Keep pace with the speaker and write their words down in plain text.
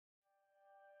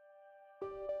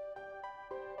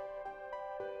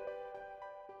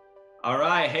All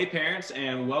right. Hey, parents,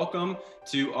 and welcome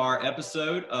to our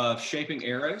episode of Shaping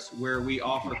Arrows, where we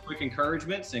offer quick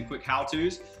encouragements and quick how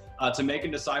to's to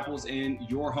making disciples in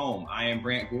your home. I am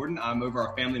Brant Gordon. I'm over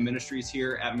our family ministries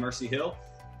here at Mercy Hill.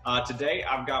 Today,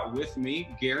 I've got with me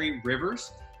Gary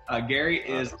Rivers. Gary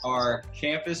is our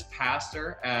campus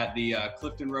pastor at the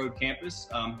Clifton Road campus.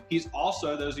 He's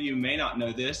also, those of you who may not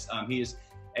know this, he is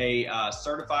a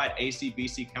certified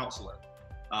ACBC counselor.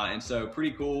 And so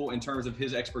pretty cool in terms of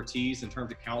his expertise in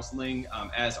terms of counseling,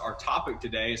 as our topic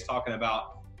today is talking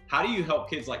about how do you help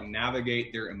kids like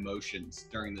navigate their emotions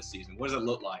during the season? What does it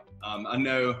look like? I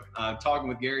know talking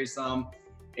with Gary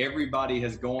everybody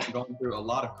has gone through a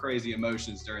lot of crazy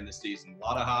emotions during the season, a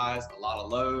lot of highs, a lot of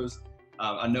lows.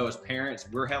 I know as parents,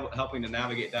 we're helping to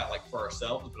navigate that like for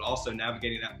ourselves, but also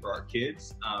navigating that for our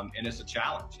kids. And it's a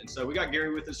challenge. And so we got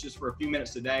Gary with us just for a few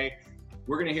minutes today.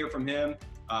 We're going to hear from him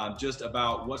just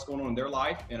about what's going on in their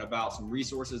life and about some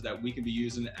resources that we can be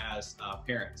using as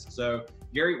parents. So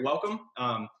Gary, welcome.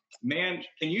 Man,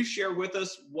 can you share with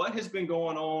us what has been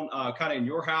going on kind of in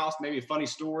your house, maybe a funny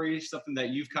story, something that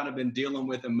you've kind of been dealing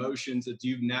with, emotions that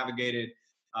you've navigated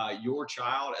your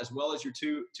child, as well as your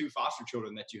two foster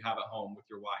children that you have at home with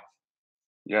your wife?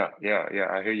 Yeah.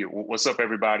 I hear you. What's up,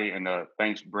 everybody? And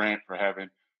thanks, Brent, for having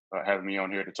me on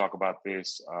here to talk about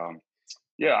this.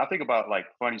 I think about like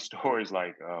funny stories.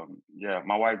 My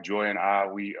wife Joy and I,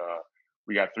 we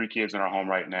got three kids in our home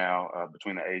right now,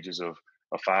 between the ages of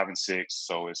 5 and 6.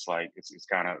 So it's like it's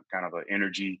kind of an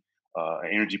energy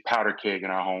powder keg in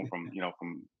our home from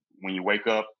when you wake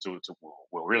up to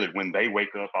well, really when they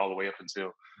wake up all the way up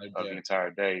until the entire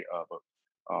day. But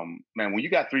man, when you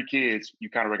got three kids,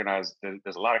 you kind of recognize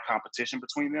there's a lot of competition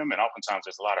between them, and oftentimes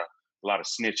there's a lot of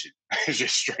snitching. It's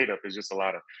just straight up. It's just a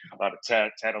lot of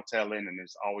tattletelling, and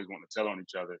there's always wanting to tell on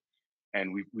each other.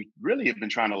 And we really have been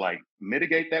trying to like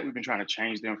mitigate that. We've been trying to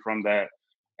change them from that,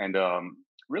 and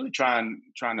really trying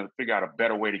to figure out a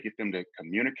better way to get them to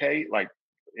communicate. Like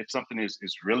if something is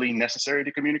really necessary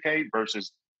to communicate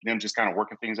versus them just kind of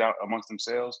working things out amongst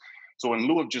themselves. So in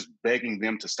lieu of just begging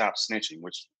them to stop snitching,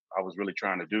 which I was really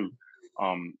trying to do,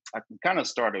 I kind of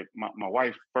started. My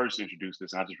wife first introduced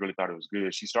this, and I just really thought it was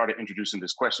good. She started introducing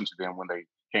this question to them when they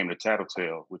came to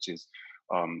Tattletale, which is,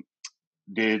 um,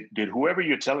 did whoever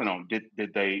you're telling on did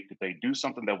they do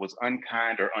something that was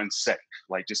unkind or unsafe?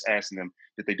 Like just asking them,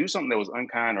 did they do something that was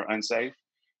unkind or unsafe?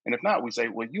 And if not, we say,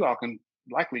 well, you all can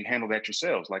likely handle that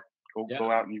yourselves. Like Yeah.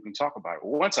 go out and you can talk about it.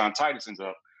 Well, one time Titus ends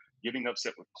up getting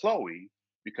upset with Chloe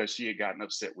because she had gotten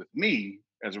upset with me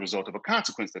as a result of a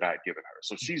consequence that I had given her.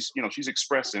 So she's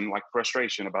expressing like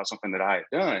frustration about something that I had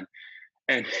done.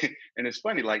 And and it's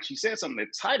funny, like she said something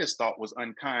that Titus thought was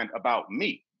unkind about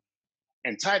me.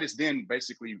 And Titus then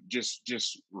basically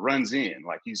just runs in.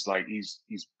 He's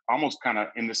almost kind of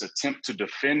in this attempt to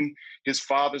defend his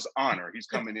father's honor. He's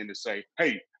coming in to say,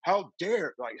 hey, how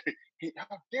dare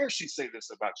she say this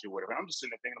about you, whatever. I'm just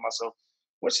sitting there thinking to myself,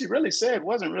 what she really said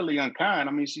wasn't really unkind.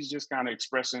 I mean, she's just kind of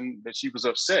expressing that she was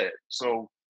upset. So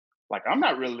like I'm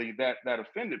not really that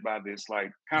offended by this.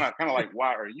 Like kind of like,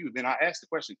 why are you? Then I asked the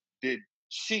question, did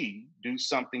she do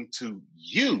something to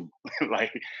you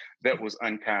like that was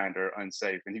unkind or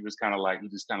unsafe? And he was kind of like, he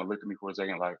just kind of looked at me for a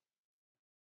second,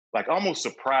 like almost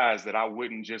surprised that I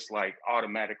wouldn't just like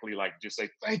automatically like just say,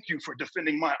 thank you for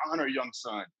defending my honor, young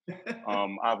son.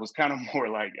 I was kind of more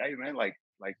like, hey man, like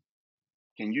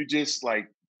can you just like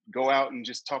go out and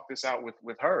just talk this out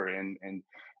with her? And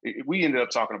we ended up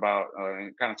talking about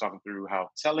and kind of talking through how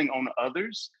telling on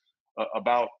others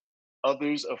about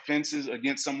others offenses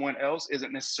against someone else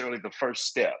isn't necessarily the first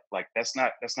step. Like that's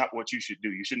not what you should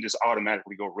do. You shouldn't just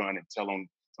automatically go run and tell on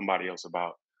somebody else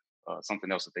about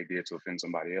something else that they did to offend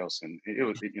somebody else. And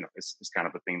it's kind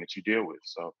of a thing that you deal with.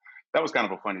 So that was kind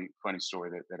of a funny story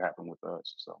that happened with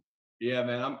us. So Yeah,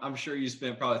 man, I'm sure you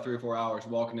spent probably 3 or 4 hours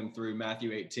walking them through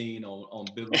Matthew 18 on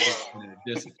biblical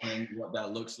discipline, what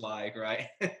that looks like, right?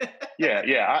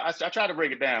 yeah. I tried to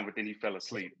break it down, but then he fell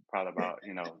asleep probably about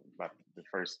the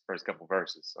first couple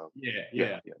verses. So Yeah, yeah,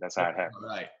 yeah. yeah, that's how That's it happened.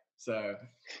 right. So,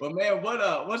 well, man,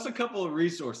 what's a couple of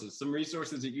resources, some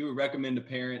resources that you would recommend to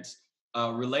parents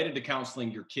related to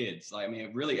counseling your kids? Like, I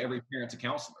mean, really every parent's a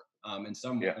counselor Yeah. in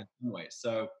some ways.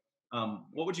 So,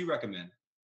 what would you recommend?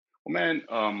 Well, man,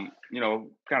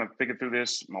 kind of thinking through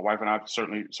this, my wife and I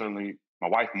certainly, my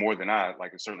wife more than I,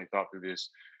 like, has certainly thought through this.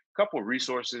 A couple of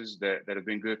resources that have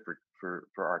been good for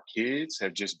our kids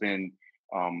have just been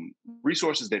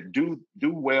resources that do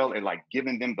well at like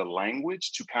giving them the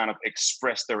language to kind of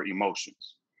express their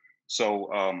emotions. So,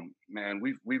 man,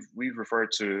 we've referred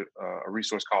to a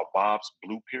resource called Bob's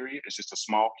Blue Period. It's just a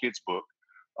small kids book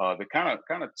that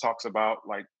kind of talks about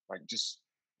like just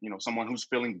someone who's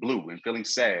feeling blue and feeling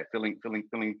sad, feeling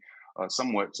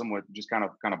somewhat just kind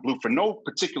of blue for no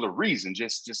particular reason,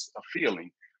 just a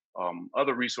feeling.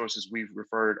 Other resources we've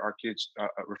referred our kids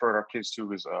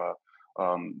to is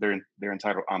they're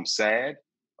entitled "I'm Sad,"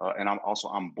 and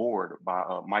I'm Bored by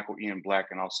Michael Ian Black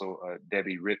and also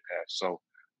Debbie Ritpath. So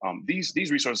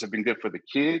these resources have been good for the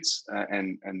kids,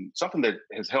 and something that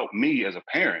has helped me as a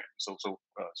parent.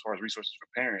 As far as resources for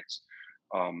parents,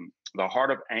 "The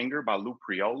Heart of Anger" by Lou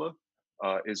Priola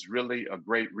is really a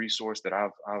great resource that I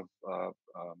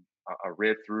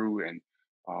read through, and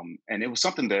it was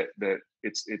something that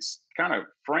it's kind of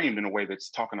framed in a way that's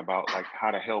talking about like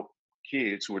how to help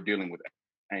kids who are dealing with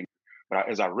anger. But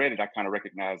as I read it, I kind of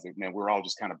recognized that, man, we're all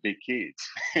just kind of big kids,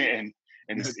 and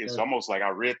it's almost like I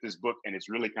read this book and it's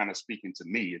really kind of speaking to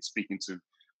me. It's speaking to,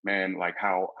 man, like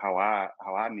how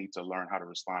I need to learn how to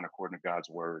respond according to God's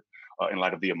word in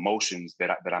light of the emotions that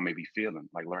I may be feeling,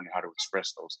 like learning how to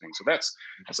express those things. So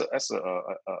that's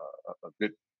a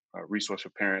good resource for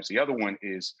parents. The other one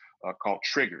is called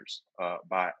 "Triggers"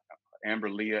 by Amber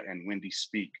Leah and Wendy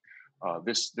Speak.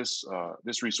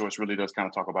 This resource really does kind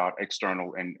of talk about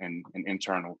external and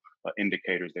internal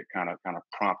indicators that kind of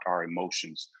prompt our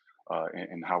emotions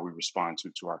and how we respond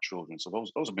to our children. So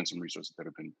those have been some resources that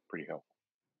have been pretty helpful.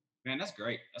 Man, that's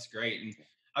great. That's great. And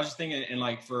I was just thinking, and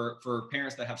like for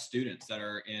parents that have students that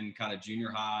are in kind of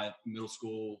junior high, middle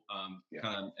school,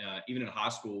 even in high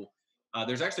school,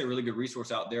 there's actually a really good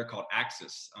resource out there called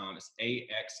Axis. It's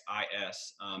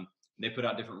AXIS. They put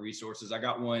out different resources. I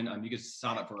got one. You can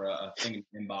sign up for a thing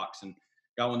in inbox, and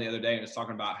got one the other day, and it's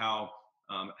talking about how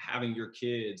having your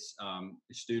kids,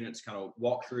 students, kind of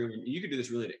walk through, and you could do this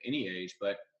really at any age,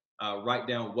 but write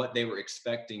down what they were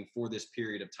expecting for this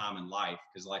period of time in life,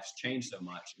 because life's changed so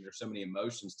much and there's so many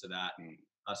emotions to that.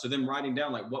 So then writing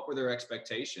down like what were their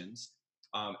expectations,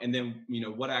 and then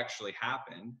what actually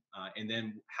happened, and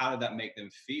then how did that make them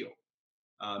feel,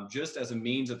 just as a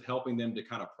means of helping them to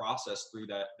kind of process through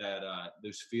that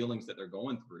those feelings that they're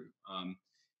going through.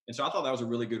 And so I thought that was a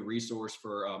really good resource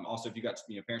for also if you got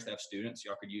parents that have students,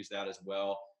 y'all could use that as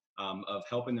well, of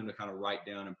helping them to kind of write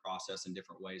down and process in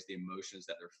different ways the emotions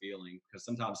that they're feeling, because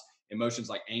sometimes emotions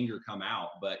like anger come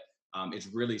out, but it's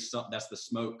really that's the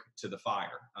smoke to the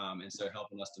fire, and so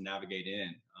helping us to navigate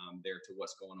in there to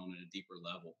what's going on at a deeper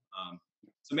level.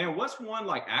 So man, what's one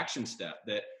like action step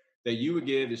that you would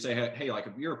give to say, hey, like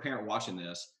if you're a parent watching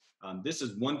this, this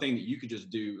is one thing that you could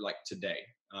just do like today.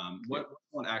 What's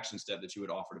one action step that you would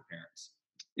offer to parents?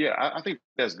 Yeah, I think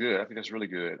that's good. I think that's really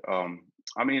good.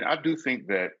 I mean, I do think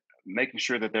that making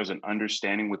sure that there's an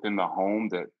understanding within the home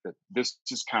that this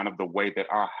is kind of the way that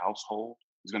our household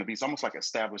is going to be. It's almost like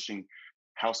establishing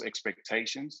house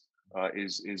expectations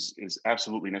is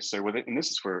absolutely necessary with it. And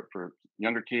this is for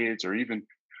younger kids, or even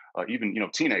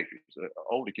teenagers,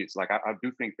 older kids. Like I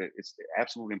do think that it's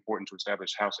absolutely important to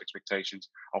establish house expectations.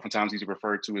 Oftentimes these are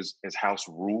referred to as house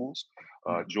rules.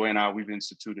 Joy and I, we've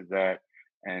instituted that.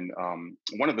 And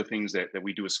one of the things that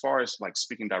we do as far as like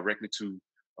speaking directly to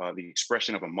the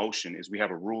expression of emotion is we have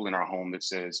a rule in our home that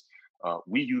says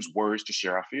we use words to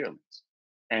share our feelings.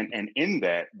 And in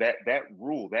that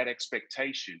rule, that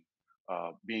expectation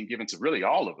being given to really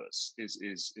all of us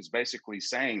is basically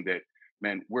saying that,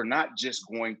 man, we're not just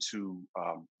going to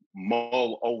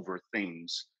mull over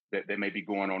things that may be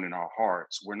going on in our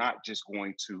hearts. We're not just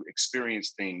going to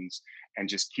experience things and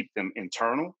just keep them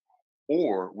internal,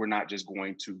 or we're not just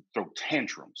going to throw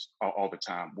tantrums all the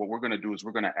time. What we're going to do is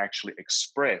we're going to actually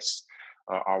express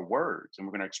our words, and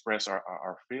we're going to express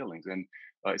our feelings. And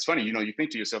it's funny, you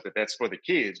think to yourself that that's for the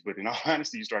kids, but in all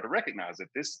honesty, you start to recognize that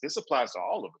this applies to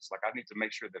all of us. Like I need to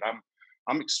make sure that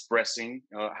I'm expressing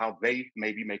how they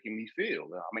may be making me feel.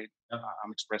 I mean,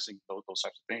 I'm expressing those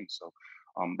types of things. So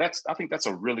I think that's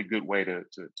a really good way to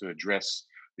address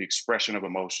the expression of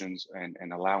emotions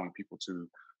and allowing people to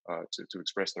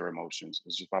express their emotions.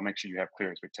 Is just by making sure you have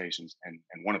clear expectations, and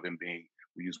one of them being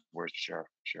we use words to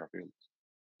share our feelings.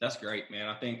 That's great, man.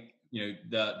 I think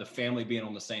the family being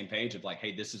on the same page of like,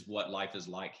 hey, this is what life is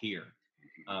like here.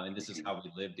 And this is how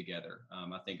we live together.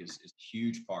 I think is a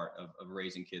huge part of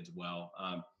raising kids well.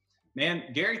 Man,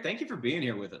 Gary, thank you for being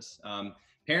here with us.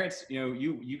 Parents,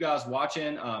 you guys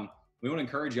watching, we want to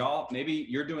encourage y'all. Maybe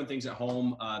you're doing things at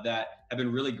home that have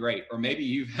been really great, or maybe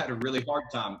you've had a really hard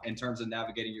time in terms of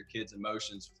navigating your kids'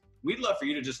 emotions. We'd love for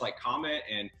you to just like comment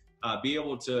and be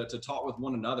able to talk with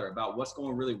one another about what's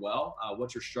going really well,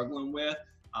 what you're struggling with,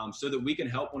 so that we can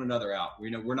help one another out.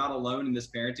 We're not alone in this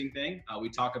parenting thing. We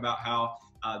talk about how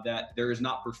that there is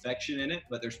not perfection in it,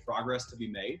 but there's progress to be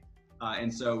made.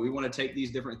 And so we want to take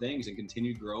these different things and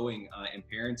continue growing in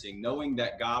parenting, knowing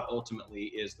that God ultimately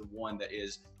is the one that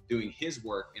is doing his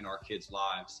work in our kids'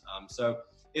 lives. So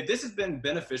if this has been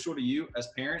beneficial to you as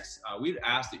parents, we'd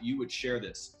ask that you would share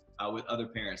this with other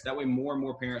parents. That way more and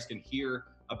more parents can hear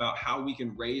about how we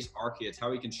can raise our kids,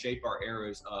 how we can shape our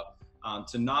arrows up,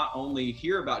 to not only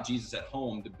hear about Jesus at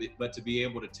home, but to be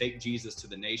able to take Jesus to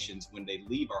the nations when they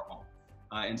leave our home.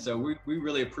 And so we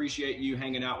really appreciate you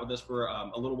hanging out with us for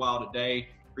a little while today.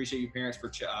 Appreciate you parents for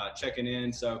checking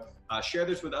in. So share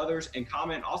this with others and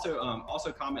comment.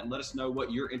 Also comment and let us know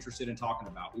what you're interested in talking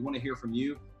about. We want to hear from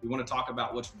you. We want to talk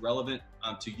about what's relevant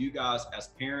to you guys as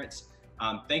parents.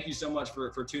 Thank you so much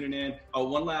for tuning in. Oh,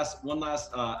 one last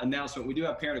announcement. We do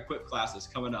have parent equip classes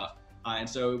coming up. And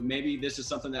so maybe this is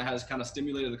something that has kind of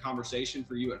stimulated the conversation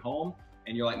for you at home.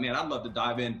 And you're like, man, I'd love to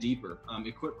dive in deeper.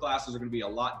 Equip classes are going to be a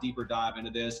lot deeper dive into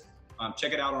this.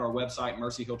 Check it out on our website,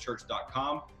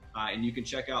 mercyhillchurch.com. And you can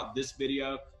check out this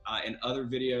video and other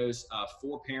videos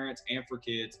for parents and for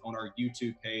kids on our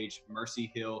YouTube page,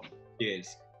 Mercy Hill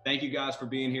Kids. Thank you guys for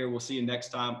being here. We'll see you next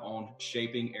time on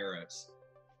Shaping Arrows.